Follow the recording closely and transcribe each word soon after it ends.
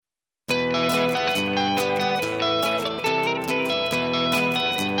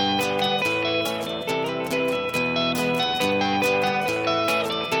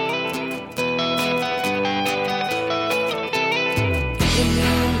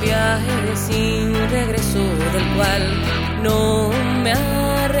viaje sin regreso del cual no me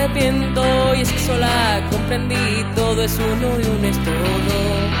arrepiento, y es que sola comprendí todo es uno y uno es todo.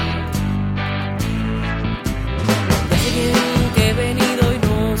 Ya sé bien que he venido y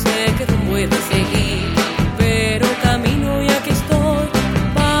no sé qué rumbo he de seguir, pero camino y aquí estoy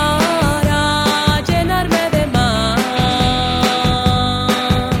para llenarme de más.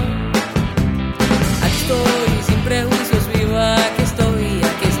 Aquí estoy sin prejuicios, viva, aquí estoy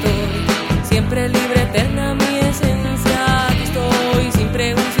siempre libre, eterna mi esencia. Aquí estoy sin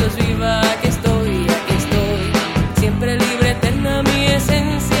prejuicios, viva, aquí estoy siempre libre, eterna mi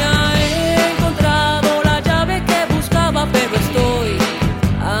esencia. He encontrado la llave que buscaba, pero estoy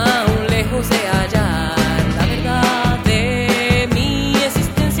aún lejos de hallar la verdad de mi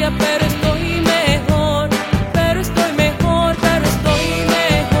existencia. Pero estoy mejor, pero estoy mejor, pero estoy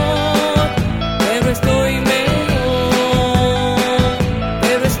mejor, pero estoy mejor.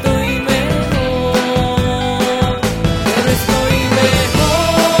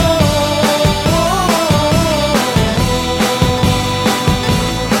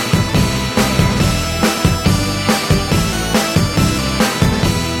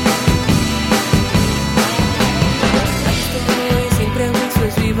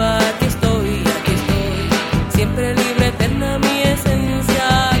 Aquí estoy, siempre libre, eterna mi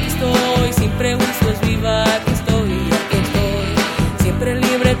esencia. Aquí estoy sin prejuicios, viva, aquí estoy, siempre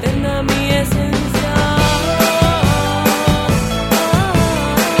libre, eterna mi esencia.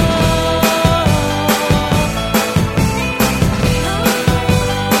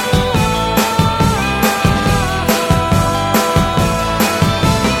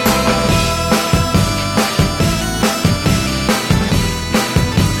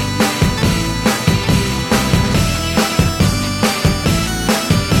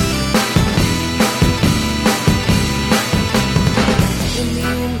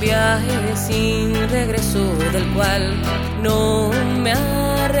 Sin regreso del cual no me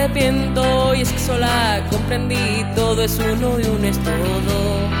arrepiento, y es que sola comprendí todo es uno y uno es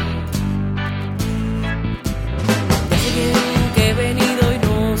todo.